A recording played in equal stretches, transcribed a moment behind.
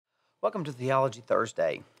Welcome to Theology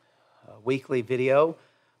Thursday, a weekly video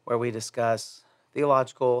where we discuss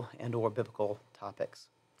theological and/or biblical topics.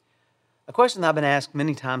 A question that I've been asked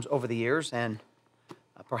many times over the years, and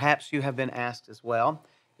perhaps you have been asked as well,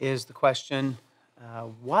 is the question,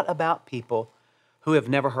 what about people who have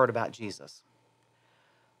never heard about Jesus?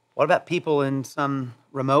 What about people in some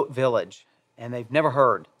remote village and they've never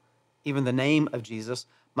heard even the name of Jesus,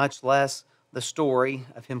 much less the story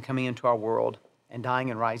of him coming into our world and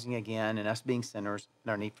dying and rising again, and us being sinners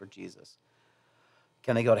and our need for Jesus?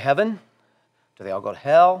 Can they go to heaven? Do they all go to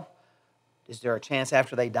hell? Is there a chance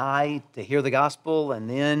after they die to hear the gospel and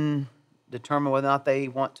then determine whether or not they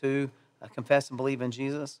want to confess and believe in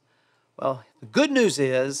Jesus? Well, the good news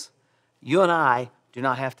is you and I do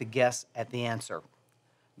not have to guess at the answer.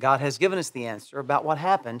 God has given us the answer about what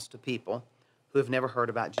happens to people who have never heard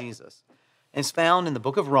about Jesus. And it's found in the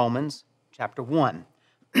book of Romans, chapter 1.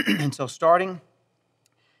 And so starting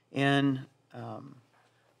in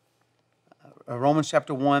Romans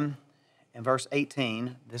chapter 1 and verse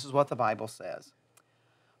 18, this is what the Bible says.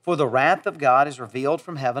 For the wrath of God is revealed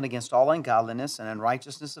from heaven against all ungodliness and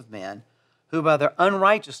unrighteousness of men, who by their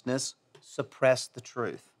unrighteousness suppress the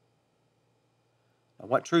truth. Now,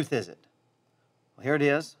 what truth is it? Well, here it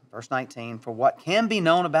is, verse 19. For what can be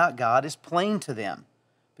known about God is plain to them,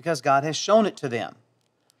 because God has shown it to them.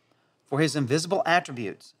 For his invisible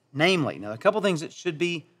attributes, namely, now a couple things that should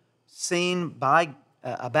be seen by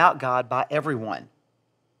about God by everyone,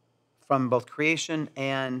 from both creation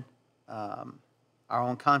and our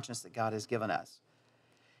own conscience that God has given us.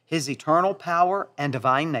 His eternal power and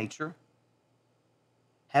divine nature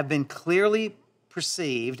have been clearly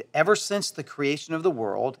perceived ever since the creation of the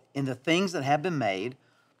world in the things that have been made,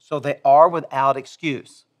 so they are without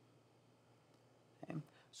excuse. Okay?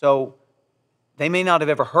 So they may not have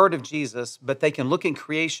ever heard of Jesus, but they can look in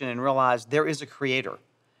creation and realize there is a creator.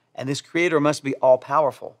 And this creator must be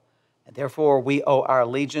all-powerful. And therefore, we owe our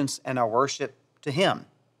allegiance and our worship to him.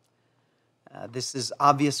 This is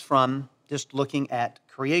obvious from just looking at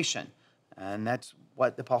creation. And that's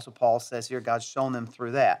what the Apostle Paul says here. God's shown them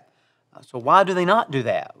through that. So why do they not do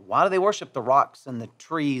that? Why do they worship the rocks and the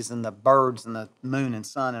trees and the birds and the moon and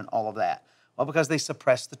sun and all of that? Well, because they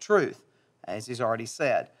suppress the truth, as he's already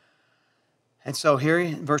said. And so here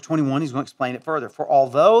in verse 21, he's going to explain it further. For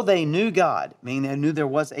although they knew God, meaning they knew there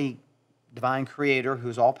was a divine creator who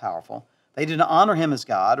is all-powerful, they did not honor him as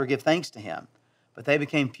God or give thanks to him. But they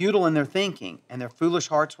became futile in their thinking, and their foolish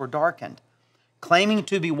hearts were darkened. Claiming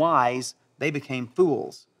to be wise, they became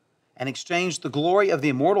fools, and exchanged the glory of the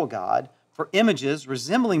immortal God for images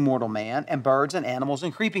resembling mortal man and birds and animals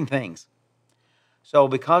and creeping things. So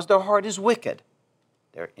because their heart is wicked,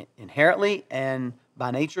 they're inherently and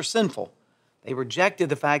by nature sinful, they rejected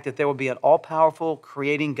the fact that there will be an all-powerful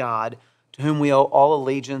creating God to whom we owe all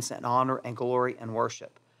allegiance and honor and glory and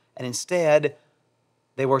worship. And instead,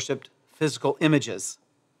 they worshiped physical images,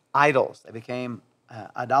 idols. They became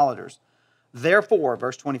idolaters. Therefore,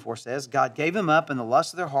 verse 24 says, God gave them up in the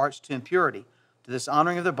lust of their hearts to impurity, to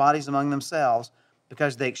dishonoring of their bodies among themselves,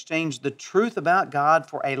 because they exchanged the truth about God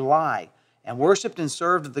for a lie, and worshipped and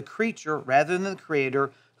served the creature rather than the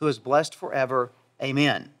Creator, who is blessed forever.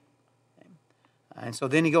 Amen. And so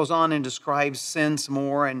then he goes on and describes sin some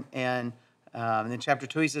more, and in chapter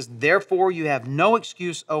 2 he says, Therefore you have no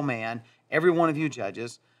excuse, O man, every one of you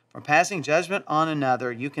judges, from passing judgment on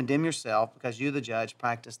another, you condemn yourself, because you, the judge,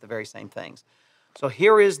 practice the very same things. So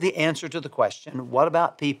here is the answer to the question, what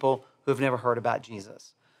about people who have never heard about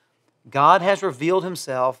Jesus? God has revealed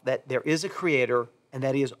himself that there is a creator and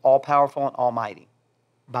that he is all-powerful and almighty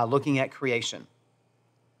by looking at creation.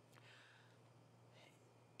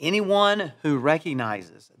 Anyone who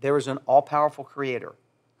recognizes there is an all-powerful creator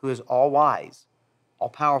who is all-wise,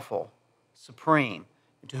 all-powerful, supreme,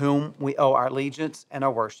 to whom we owe our allegiance and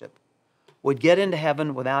our worship, would get into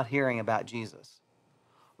heaven without hearing about Jesus.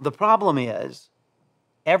 The problem is,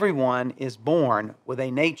 everyone is born with a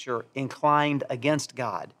nature inclined against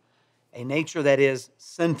God, a nature that is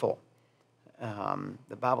sinful.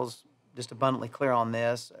 The Bible's just abundantly clear on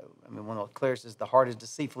this. I mean, one of the clearest is the heart is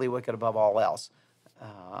deceitfully wicked above all else.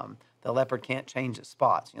 The leopard can't change its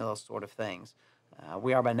spots, those sort of things.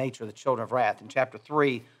 We are by nature the children of wrath. In chapter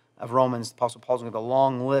 3 of Romans, the Apostle Paul's going to give a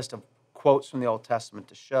long list of quotes from the Old Testament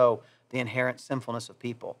to show the inherent sinfulness of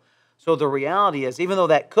people. So the reality is, even though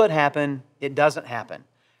that could happen, it doesn't happen.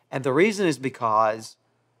 And the reason is because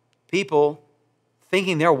people,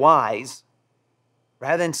 thinking they're wise,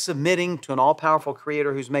 rather than submitting to an all-powerful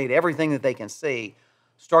creator who's made everything that they can see,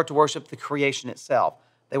 start to worship the creation itself.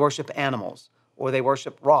 They worship animals, or they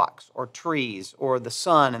worship rocks, or trees, or the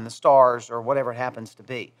sun and the stars, or whatever it happens to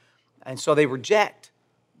be. And so they reject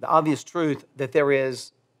the obvious truth that there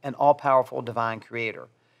is an all-powerful divine creator.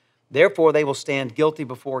 Therefore, they will stand guilty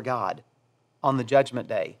before God on the judgment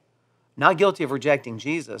day. Not guilty of rejecting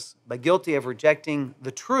Jesus, but guilty of rejecting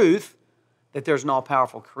the truth that there's an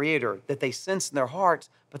all-powerful creator, that they sense in their hearts,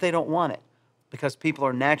 but they don't want it because people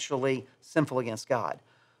are naturally sinful against God.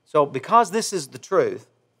 So because this is the truth,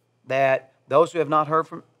 that those who have not heard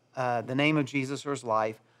from the name of Jesus or his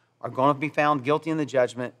life are going to be found guilty in the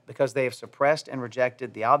judgment because they have suppressed and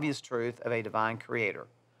rejected the obvious truth of a divine creator.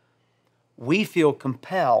 We feel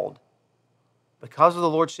compelled, because of the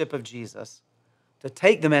lordship of Jesus, to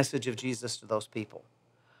take the message of Jesus to those people.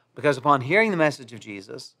 Because upon hearing the message of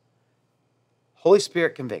Jesus, Holy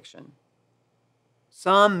Spirit conviction,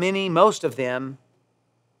 some, many, most of them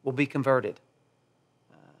will be converted.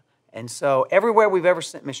 And so everywhere we've ever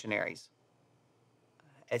sent missionaries,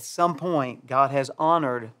 at some point, God has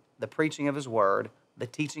honored the preaching of his word, the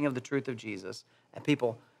teaching of the truth of Jesus, and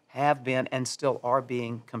people have been and still are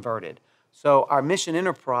being converted. So our mission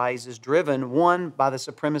enterprise is driven, one, by the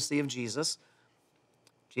supremacy of Jesus.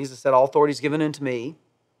 Jesus said, all authority is given unto me,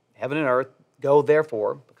 heaven and earth, go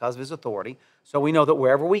therefore, because of his authority. So we know that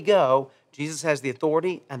wherever we go, Jesus has the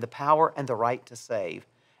authority and the power and the right to save.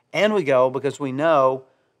 And we go because we know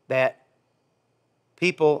that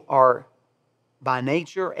people are by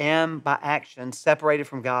nature and by action separated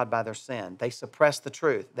from God by their sin. They suppress the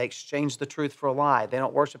truth. They exchange the truth for a lie. They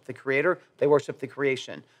don't worship the Creator. They worship the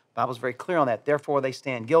creation. The Bible's very clear on that. Therefore, they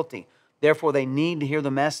stand guilty. Therefore, they need to hear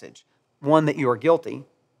the message. One, that you are guilty.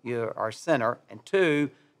 You are a sinner. And two,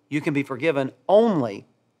 you can be forgiven only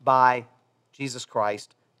by Jesus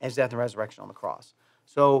Christ and his death and resurrection on the cross.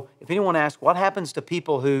 So if anyone asks, what happens to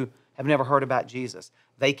people who have never heard about Jesus?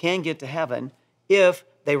 They can get to heaven if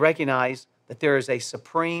they recognize that there is a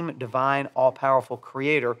supreme, divine, all-powerful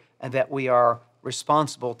creator and that we are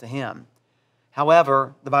responsible to him.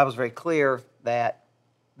 However, the Bible is very clear that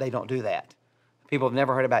they don't do that. People have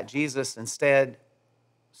never heard about Jesus, instead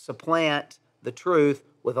supplant the truth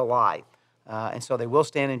with a lie. And so they will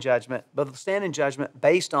stand in judgment, but they'll stand in judgment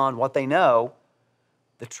based on what they know,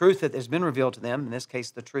 the truth that has been revealed to them, in this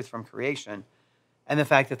case, the truth from creation, and the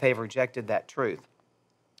fact that they've rejected that truth.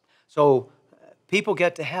 So people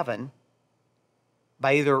get to heaven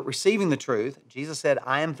by either receiving the truth. Jesus said,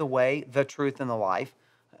 I am the way, the truth, and the life.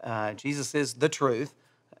 Jesus is the truth.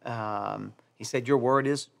 He said, your word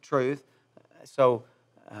is truth. So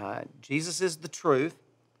Jesus is the truth.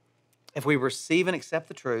 If we receive and accept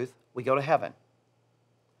the truth, we go to heaven.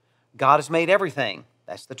 God has made everything.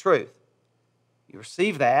 That's the truth. You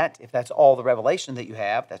receive that. If that's all the revelation that you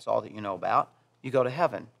have, that's all that you know about, you go to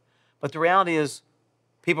heaven. But the reality is,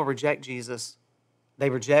 people reject Jesus. They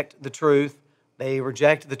reject the truth. They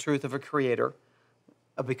reject the truth of a creator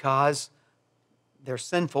because they're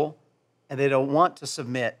sinful and they don't want to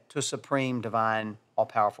submit to a supreme, divine,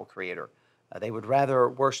 all-powerful creator. They would rather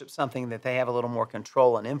worship something that they have a little more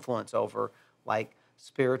control and influence over, like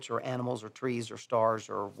spirits or animals or trees or stars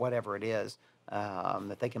or whatever it is,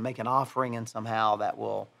 that they can make an offering and somehow that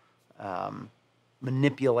will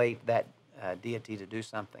manipulate that deity to do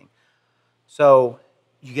something. So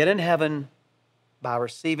you get in heaven by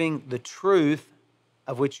receiving the truth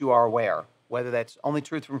of which you are aware, whether that's only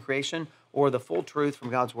truth from creation or the full truth from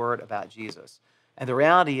God's word about Jesus. And the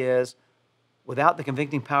reality is, without the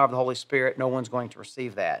convicting power of the Holy Spirit, no one's going to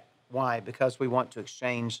receive that. Why? Because we want to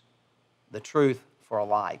exchange the truth for a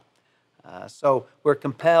lie. So we're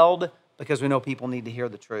compelled because we know people need to hear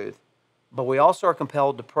the truth. But we also are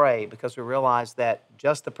compelled to pray because we realize that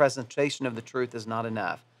just the presentation of the truth is not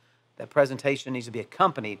enough. That presentation needs to be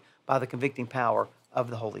accompanied by the convicting power of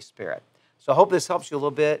the Holy Spirit. So I hope this helps you a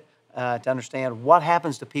little bit to understand what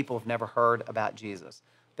happens to people who've never heard about Jesus.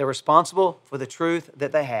 They're responsible for the truth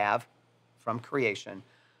that they have from creation,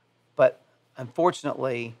 but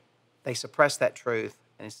unfortunately, they suppress that truth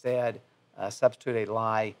and instead substitute a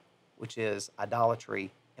lie, which is idolatry,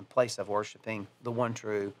 in place of worshiping the one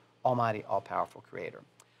true, almighty, all-powerful Creator.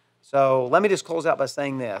 So let me just close out by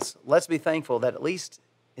saying this. Let's be thankful that at least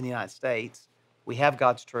in the United States, we have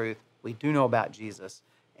God's truth. We do know about Jesus.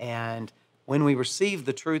 And when we receive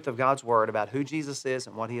the truth of God's word about who Jesus is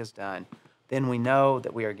and what he has done, then we know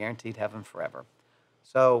that we are guaranteed heaven forever.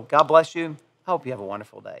 So God bless you. I hope you have a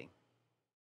wonderful day.